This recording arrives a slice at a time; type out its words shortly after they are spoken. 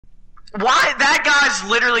Why? That guy's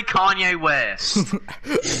literally Kanye West.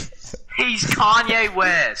 He's Kanye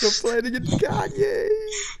West. They're playing against Kanye.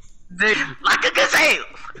 Dude, like a gazelle.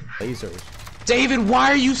 Lasers. David,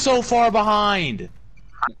 why are you so far behind?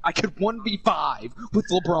 I could 1v5 with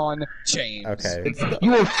LeBron James. Okay.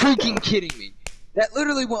 You are freaking kidding me. That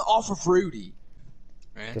literally went off of Rudy.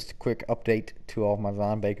 Just a quick update to all my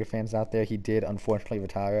Von Baker fans out there. He did unfortunately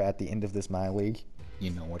retire at the end of this My League.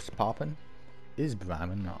 You know what's poppin'? Is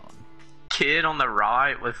Anon. Kid on the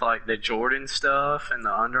right with like the Jordan stuff and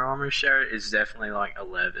the Under Armour shirt is definitely like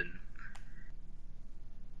 11.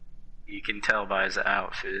 You can tell by his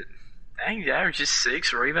outfit. Dang, he averaged just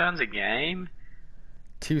 6 rebounds a game.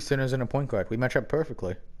 2 centers and a point guard. We match up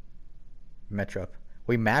perfectly. We match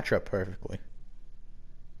up perfectly.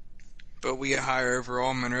 But we get higher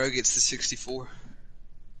overall. Monroe gets to 64.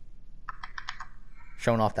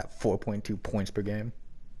 Showing off that 4.2 points per game.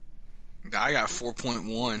 I got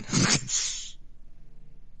 4.1.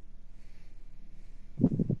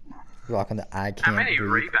 Rocking the I can't How many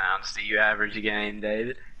breathe. rebounds do you average a game,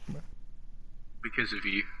 David? Because of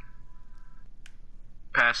you.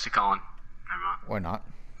 Pass to Colin. Never mind. Or not.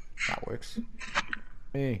 That works.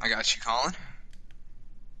 Hey. I got you, Colin.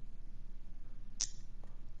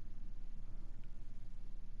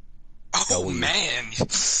 Oh, man.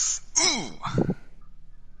 Ooh.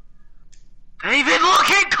 David, look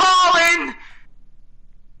at Colin!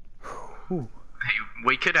 Whew. Hey,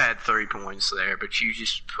 we could add 3 points there, but you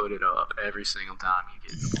just put it up every single time you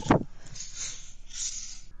get the ball.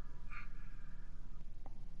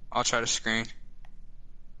 I'll try to screen.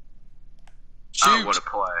 Oh, Shoot. what a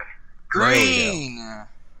play. Green.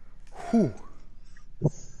 Whew.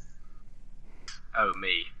 Oh,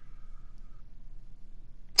 me.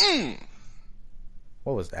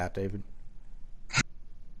 What was that, David?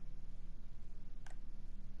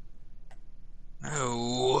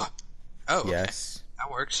 Oh. Oh. Yes. Okay.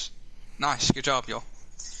 That works. Nice. Good job, y'all.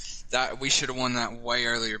 We should have won that way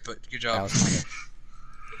earlier, but good job. That was kind of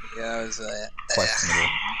Yeah, that was questionable.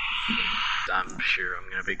 I'm sure I'm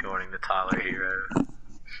going to be guarding the Tyler Hero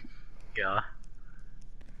guy.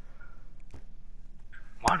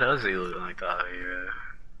 Why does he look like Tyler Hero?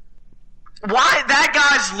 Why? That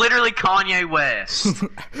guy's literally Kanye West.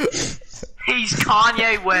 He's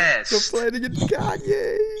Kanye West. They're playing against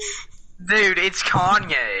Kanye. Dude, it's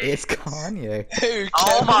Kanye. It's Kanye.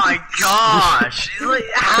 Oh my gosh.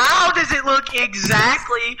 How does it look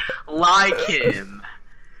exactly like him?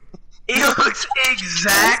 It looks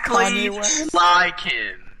exactly like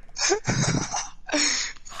him.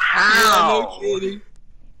 How? No kidding.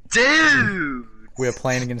 Dude. We're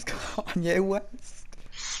playing against Kanye West.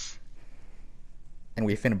 And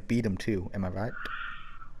we finna beat him too, am I right?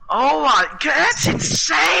 Oh my god, that's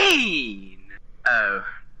insane! Oh,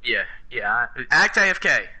 yeah. Act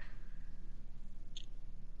AFK.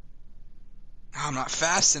 I'm not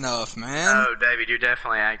fast enough, man. Oh, David, you're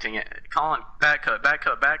definitely acting it. Colin, back cut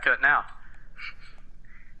now.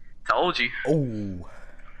 Told you. Oh.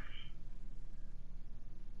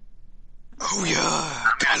 Oh, yeah.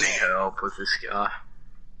 I'm gonna need help with this guy.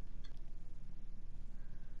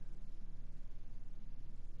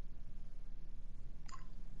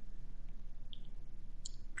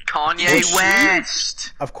 Kanye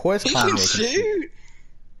West! Of course He Kanye can can shoot. shoot.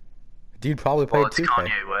 Dude probably Well, played it's 2K.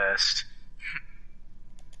 Kanye West.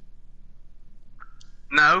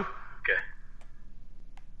 No? Okay.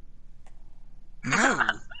 No.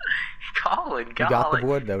 Colin, You got the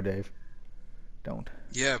board though, Dave. Don't.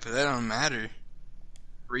 Yeah, but that don't matter.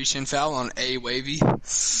 Reach and foul on A wavy.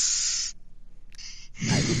 Alright,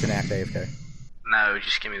 you can act AFK. No,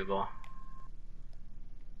 just give me the ball.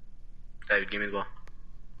 David, give me the ball.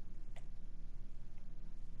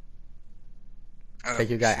 Take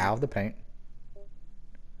your guy out of the paint.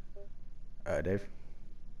 Dave.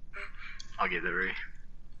 I'll get the re.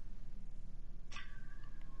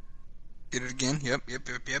 Get it again. Yep.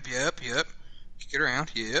 Kick it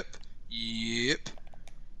around. Yep.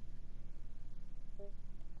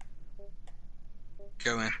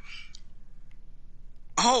 Go in.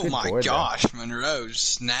 Oh Good my board, gosh, Monroe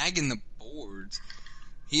snagging the boards.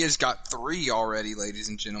 He has got 3 already, ladies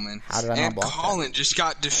and gentlemen. How did I not and block Colin just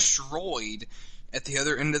got destroyed at the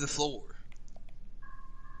other end of the floor.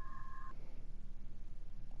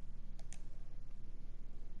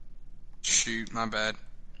 Shoot, my bad.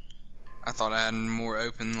 I thought I had more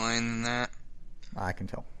open lane than that. I can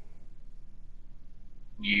tell.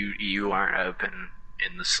 You aren't open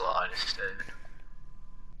in the slightest, David.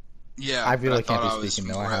 Yeah, I really but thought can't I be was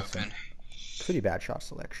speaking though. I more have open. some pretty bad shot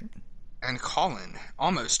selection. And Colin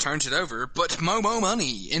almost turns it over, but Momo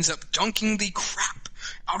Money ends up dunking the crap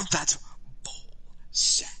out of that ball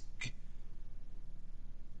sack.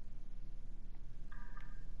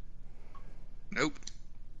 Nope.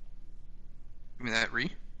 Give me that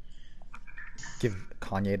Give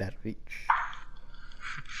Kanye that reach.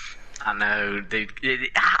 I know, dude.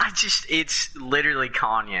 It's literally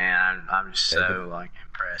Kanye. I'm just so like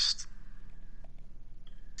impressed.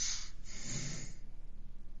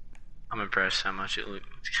 I'm impressed how much it looks.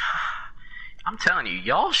 I'm telling you,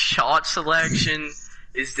 y'all shot selection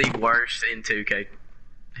is the worst in 2K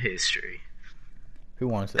history. Who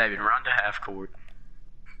wants it? David, run to half court.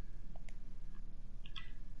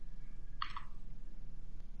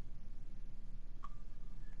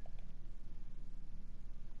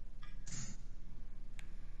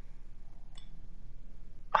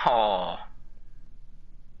 Oh.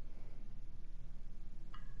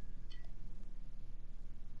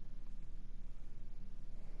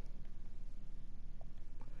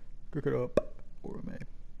 Cook it up. Gourmet.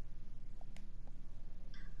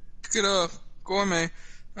 Cook it up. Gourmet.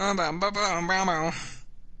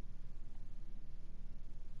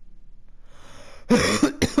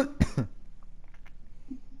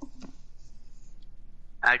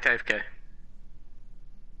 Act AFK.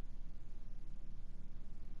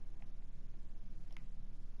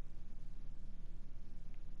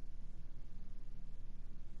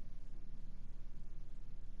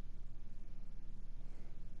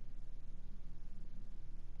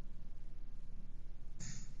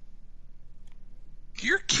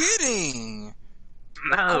 You're kidding.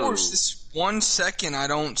 No. Of course, this 1 second I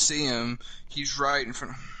don't see him. He's right in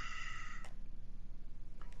front of...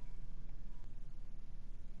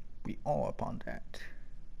 We all up on that.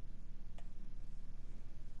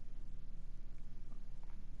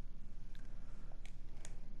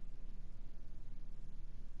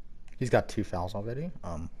 He's got 2 fouls already.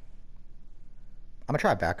 I'm gonna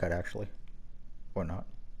try a back cut actually, or not.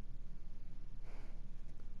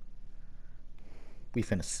 We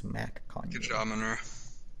finna smack Kanye. Good job, Monroe.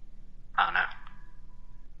 I know.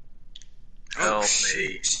 Oh, Help me.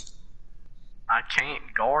 shit. I can't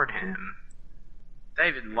guard him.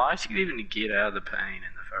 David, why should you even get out of the paint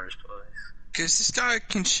in the first place? Because this guy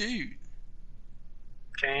can shoot.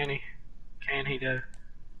 Can he? Can he though?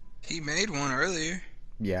 He made one earlier.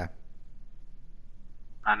 Yeah.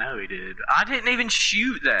 I know he did. I didn't even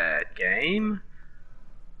shoot that game.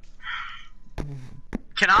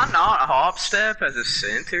 Can I not hop step as a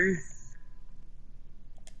center?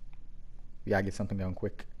 We gotta get something going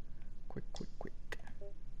quick. Quick.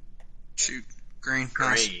 Shoot. Green.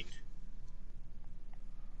 Nice. Great.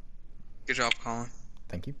 Good job, Colin.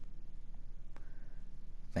 Thank you.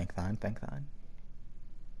 Thank thine.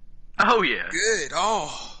 Oh yeah. Good.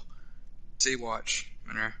 Oh. See, watch.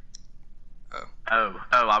 Monroe. Oh,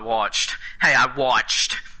 I watched. Hey, I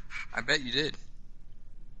watched. I bet you did.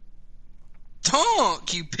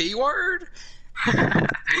 Tonk, you P word. Never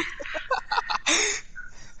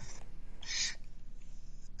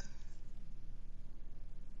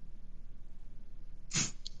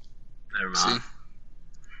mind. See?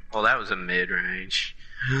 Well, that was a mid-range.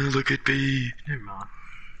 Look at B. Never mind.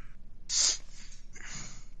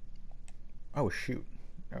 Oh shoot.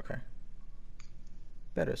 Okay.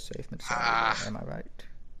 Better safe than sorry. Am I right?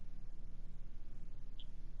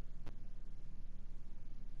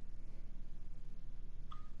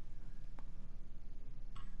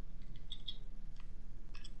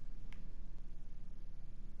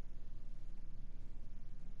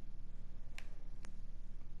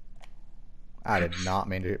 I did not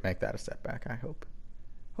mean to make that a setback. I hope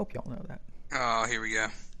y'all know that. Oh, here we go.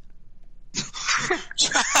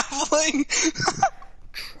 Traveling.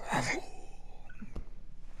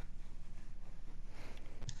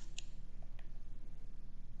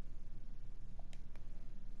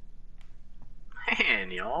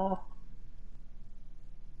 Man, y'all.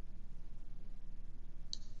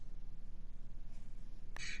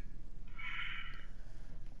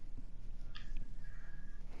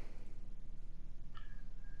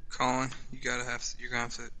 Colin, you're gonna have to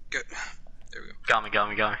go. There we go. Got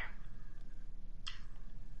me.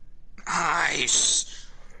 Nice.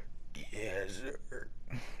 Yes, sir.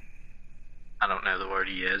 I don't know the word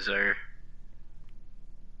yes, sir.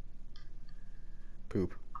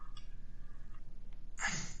 Poop.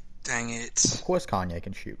 Dang it. Of course Kanye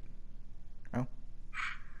can shoot. Oh.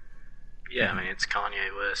 Yeah, I mean, it's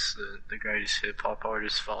Kanye West, the greatest hip-hop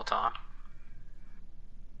artist of all time.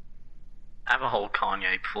 I have a whole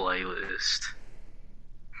Kanye playlist.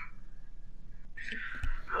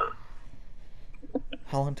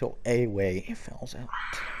 How until A-Way falls out.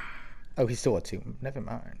 Oh, he's still at 2. Never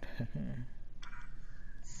mind.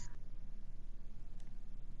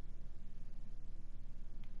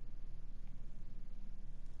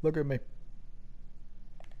 Look at me.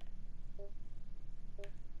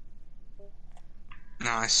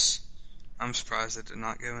 Nice. I'm surprised it did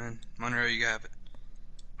not go in. Monroe, you have it.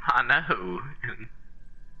 I know.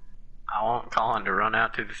 I want Colin to run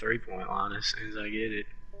out to the 3-point line as soon as I get it.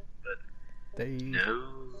 But no.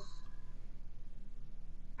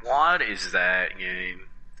 What is that game?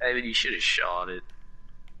 David, you should have shot it.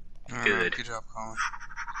 Good. Good job, Colin.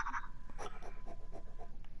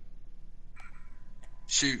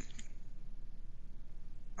 Shoot.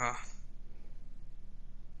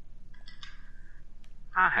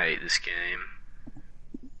 I hate this game.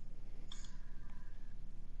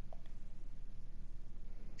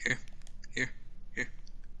 Here.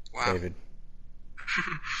 Wow. David.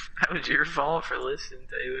 That was your fault for listening,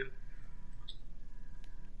 David.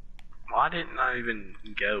 Why didn't I even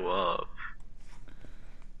go up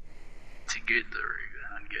to get the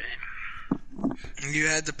rebound game? You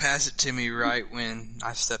had to pass it to me right when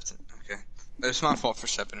I stepped in. Okay. But it's my fault for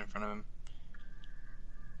stepping in front of him.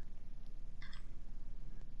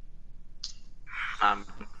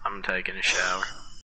 I'm taking a shower.